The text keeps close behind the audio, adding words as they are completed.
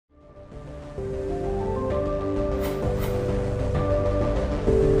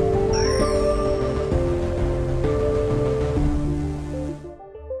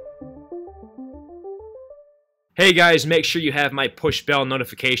Hey guys, make sure you have my push bell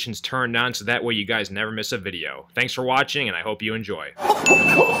notifications turned on so that way you guys never miss a video. Thanks for watching and I hope you enjoy.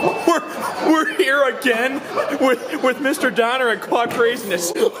 We're here again with Mr. Donner and Clock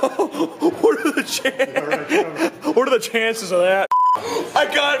Craziness. What are the chances of that? I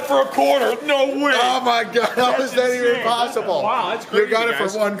got it for a quarter. No way. Oh my god, how is that even possible? Wow, that's crazy. You got it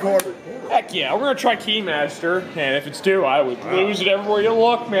guys. for 1 quarter. Heck yeah, we're gonna try Keymaster, and if it's due, I would lose it everywhere you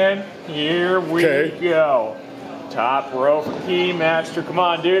look, man. Here we go. Top row for Keymaster. Come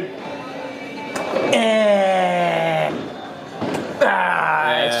on, dude.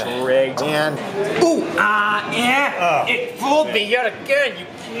 It's rigged. And It fooled me yet again, you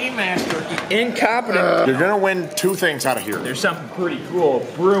Keymaster. Incompetent. you're gonna win 2 things out of here. There's something pretty cool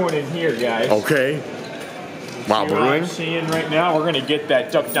brewing in here, guys. Okay. Wow, See what I'm brewing. seeing right now? We're gonna get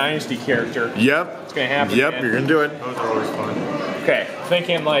that Duck Dynasty character. Yep. It's gonna happen. Yep, man. you're gonna do it. Those are always fun. Okay,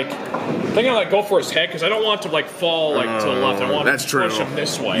 thinking like go for his head because I don't want to like fall like to the left. I want That's to true. push him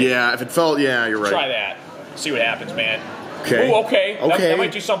this way. Yeah, if it fell, yeah, you're right. Try that. See what happens, man. Okay. Ooh, okay. Okay. That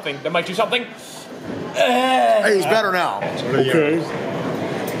might do something. That might do something. Hey, he's better now. Okay.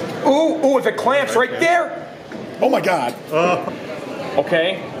 Ooh, if it clamps right there. Oh my god.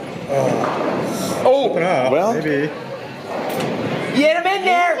 Okay. Oh. Well, Maybe. Get him in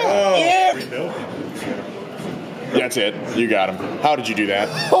there. Yeah. that's it. You got him. How did you do that?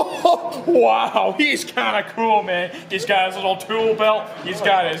 Wow, he's kind of cool, man. He's got his little tool belt. He's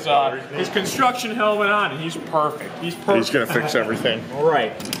got his construction helmet on, and he's perfect. He's perfect. He's gonna fix everything. All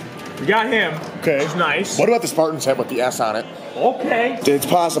right, we got him. Okay. He's nice. What about the Spartan's head with the S on it? Okay. It's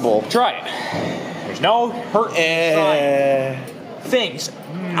possible. Try it. There's no hurt things.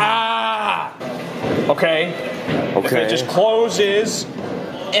 Okay. If it just closes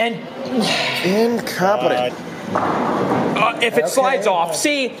and Incompetent. if it slides off,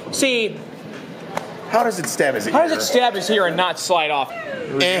 see, How does it stab his ear? how does it stab his ear and not slide off?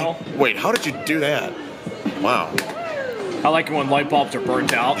 Wait, how did you do that? Wow. I like it when light bulbs are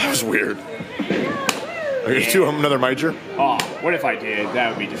burnt out. That was weird. Are you doing another major? Oh, what if I did? That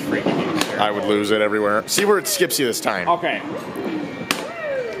would be just freaking news. I would lose it everywhere. See where it skips you this time. Okay.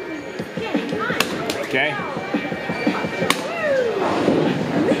 Okay.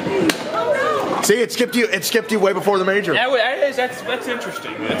 See, it skipped you. It skipped you way before the major. That's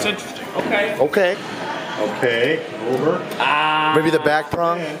interesting. That's interesting. Okay. Okay. Okay. Over. Maybe the back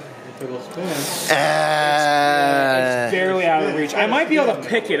prong. It'll spin. It's barely out of reach. I might be able to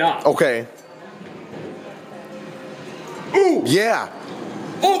pick it up. Okay. Ooh. Yeah.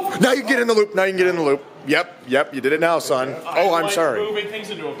 Oh. Now you can get in the loop. Now you can get in the loop. Yep. You did it now, son. Oh, I'm sorry. Moving things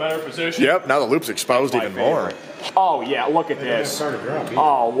into a better position. Yep. Now the loop's exposed even more. Oh yeah, look at this.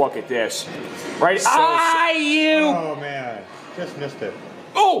 Oh, look at this. Right. You. Oh man, just missed it.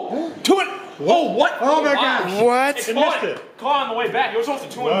 Oh, 2 and. Oh, what? Oh my gosh. What? It missed it. Caught on the way back. It was almost a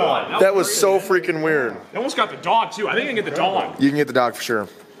 2 and 1. That was so freaking weird. They almost got the dog too. I think I can get the dog. You can get the dog for sure. I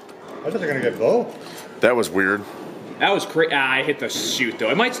thought they were gonna get both. That was weird. That was crazy. I hit the shoot though.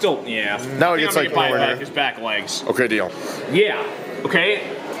 It might still. Yeah. Now I it think gets I'm like gonna get over here. his back legs. Okay, deal. Yeah. Okay.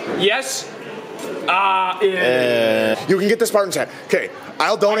 Yes. You can get the Spartan's hat. Okay,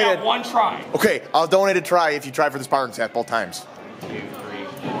 I'll donate I it. got 1 try. Okay, I'll donate a try if you try for the Spartan's hat both times. 2, 3,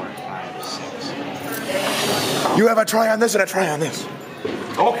 4, 5, 6. You have a try on this and a try on this.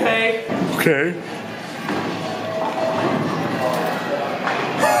 Okay. Okay.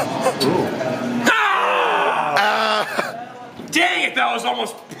 Dang it! That was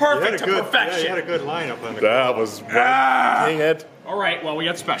almost perfect to perfection. Yeah, you had a good lineup on the. That was dang it. All right. Well, we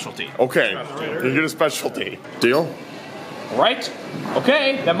got specialty. Okay, you get a specialty. Deal? All right.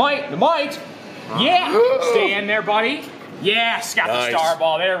 Okay. That might. Yeah. Stay in there, buddy. Yes, got Nice. the star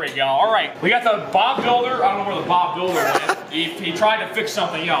ball. There we go. All right. We got the Bob Builder. I don't know where the Bob Builder went. He tried to fix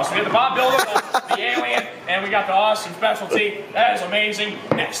something else. We got the Bob Builder, the alien, and we got the awesome specialty. That is amazing.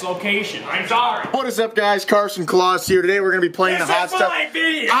 Next location. I'm sorry. What is up, guys? Carson Claus here. Today we're gonna be playing This the hot is stuff. my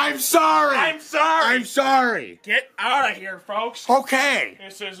video. I'm sorry. I'm sorry. I'm sorry. Get out of here, folks. Okay.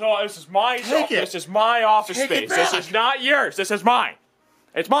 This is my Take it. This is my office Take it space. This back. is not yours. This is mine.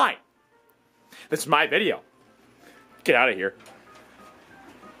 It's mine. This is my video. Get out of here.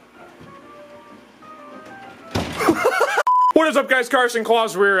 What is up, guys? Carson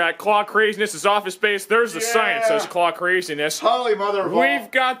Claus. We're at Clock Craziness' office space. There's the sign that says Clock Craziness. Holy mother of all. We've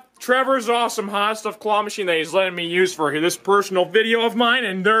got Trevor's awesome hot stuff claw machine that he's letting me use for this personal video of mine,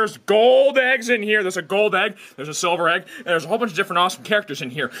 and there's gold eggs in here. There's a gold egg, there's a silver egg, and there's a whole bunch of different awesome characters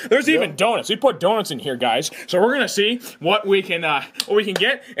in here. There's even donuts. We put donuts in here, guys. So we're gonna see what we can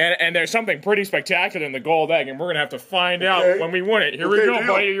get, and there's something pretty spectacular in the gold egg, and we're gonna have to find out when we win it. Here we go,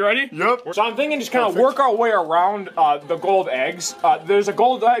 buddy. Are you ready? Yep. So I'm thinking just kind of work our way around the gold eggs. There's a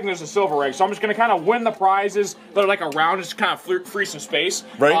gold egg and there's a silver egg, so I'm just gonna kind of win the prizes that are like around, just kind of free some space.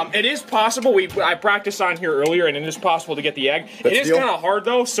 Right. It is possible. I practiced on here earlier, and it is possible to get the egg. That's it is kind of hard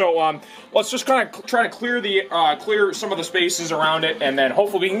though, so let's just kind of try to clear some of the spaces around it, and then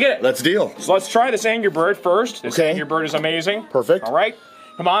hopefully we can get it. Let's deal. So let's try this Angry Bird first. This Angry Bird is amazing. Perfect. All right,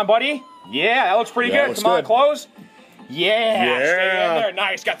 come on, buddy. Yeah, that looks pretty good. Come on, close. Yeah, stay in there.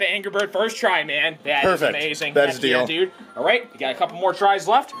 Nice. Got the Angry Bird first try, man. That is amazing. That is a deal. Yeah, dude. All right, you got a couple more tries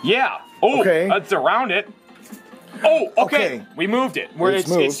left. Yeah. Oh, that's around it. Oh, okay. We moved it.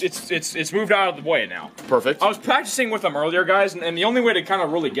 It's moved out of the way now. Perfect. I was practicing with them earlier, guys, and the only way to kind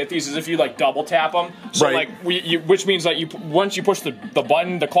of really get these is if you like double tap them. So which means that once you push the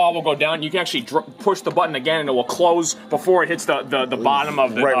button, the claw will go down. You can actually push the button again, and it will close before it hits the bottom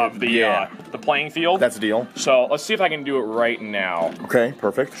of the playing field. That's a deal. So let's see if I can do it right now. Okay,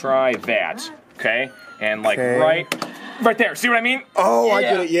 perfect. Try that. Okay, and like right there. See what I mean? Oh, I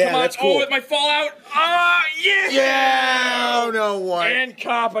get it. Yeah, that's cool. Oh, it might fall out. Ah, yeah. Yeah. Oh no, what?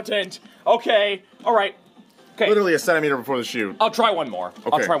 Incompetent. Okay. All right. Okay. Literally a centimeter before the shoot. I'll try one more.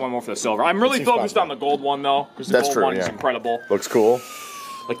 I'll try one more for the silver. I'm really focused on the gold one though, because the gold one is incredible. Looks cool.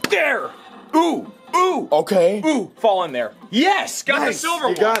 Like there. Ooh. Ooh. Okay. Ooh. Fall in there. Yes. Got the silver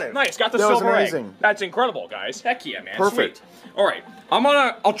one. Got it. Nice. Got the that silver was amazing. egg. That's incredible, guys. Heck yeah, man. Perfect. Sweet. All right.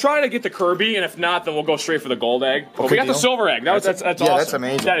 I'll try to get the Kirby, and if not, then we'll go straight for the gold egg. But we got the silver egg. That's awesome. Yeah, that's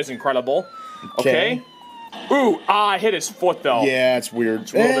amazing. That is incredible. Okay. Ooh, I hit his foot though. Yeah, it's weird.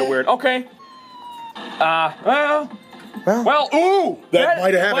 It's a little bit weird. Okay. Well, ooh! That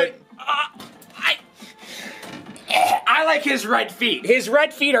might have it. I like his red feet. His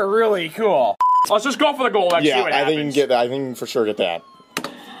red feet are really cool. Let's just go for the gold egg. Yeah, see what happens. I think you can get that. I think you can for sure get that.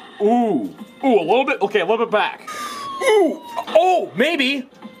 Ooh. Ooh, a little bit. Okay, a little bit back. Ooh! Oh, maybe.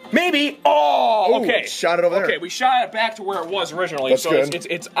 Maybe. Oh, okay. Shot it over there. Okay, we shot it back to where it was originally. That's so good.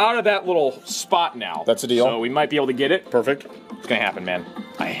 It's out of that little spot now. That's a deal. So we might be able to get it. Perfect. It's gonna happen, man.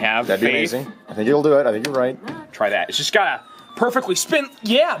 I have That'd be amazing. I think you'll do it. I think you're right. Try that. It's just gotta perfectly spin.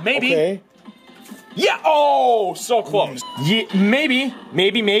 Yeah, maybe. Okay. Yeah. Oh, so close. Yeah, maybe.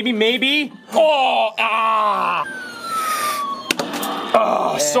 Oh,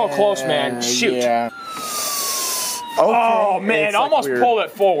 Oh, so close, man. Shoot. Yeah. Okay. Oh, man. Almost pulled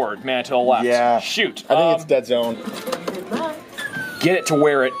it forward, man, to the left. Yeah. Shoot. I think it's dead zone. Get it to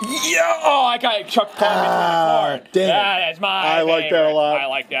where it... Yeah. Oh, I got it chucked into my car. Damn it. That is my I like that a lot. I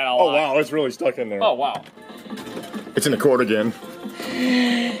like that a lot. Oh, wow. It's really stuck in there. Oh, wow. It's in the court again.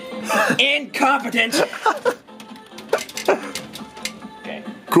 Incompetent. Okay.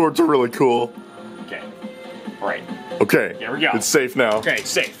 Courts are really cool. Okay. All right. Okay. Here we go. It's safe now. Okay,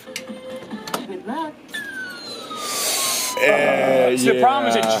 safe. Good luck. The problem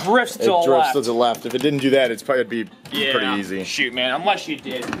is it drifts to the left. It drifts to the left. If it didn't do that, it'd be pretty easy. Shoot, man. Unless you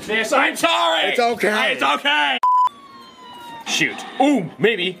did this. I'm sorry. It's okay. It's okay. Shoot. Ooh,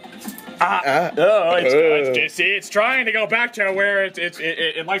 maybe. It's trying to go back to where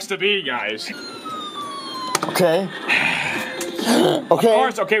it likes to be, guys. Okay. Of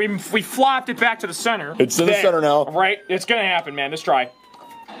course, okay, we flopped it back to the center. It's in the center now. Right, it's gonna happen, man. Let's try.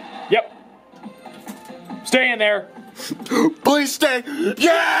 Yep. Stay in there. Please stay.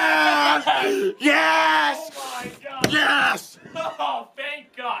 Yes! Yes! Oh my God. Yes! Oh,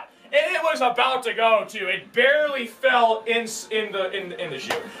 thank God. And it was about to go too. It barely fell in the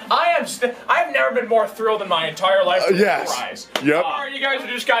chute. I've never been more thrilled in my entire life with yes. the prize. Yep. Alright, you guys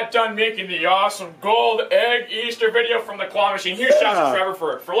just got done making the awesome gold egg Easter video from the claw machine. Huge shout out to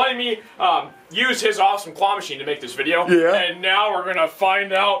Trevor for letting me use his awesome claw machine to make this video. Yeah. And now we're gonna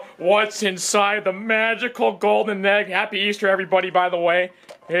find out what's inside the magical golden egg. Happy Easter, everybody, by the way.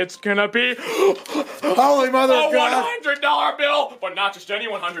 It's gonna be holy mother of God. A $100 bill, but not just any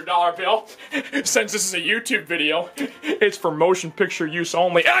 $100 bill. Since this is a YouTube video, it's for motion picture use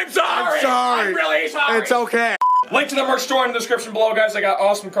only. I'm sorry. I'm sorry. I'm really sorry. It's okay. Link to the merch store in the description below, guys. I got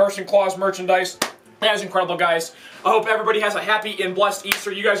awesome Carson Claws merchandise. That is incredible, guys. I hope everybody has a happy and blessed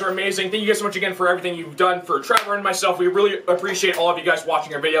Easter. You guys are amazing. Thank you guys so much again for everything you've done for Trevor and myself. We really appreciate all of you guys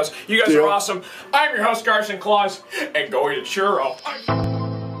watching our videos. You guys are awesome. I'm your host, Carson Claws, and go eat a churro.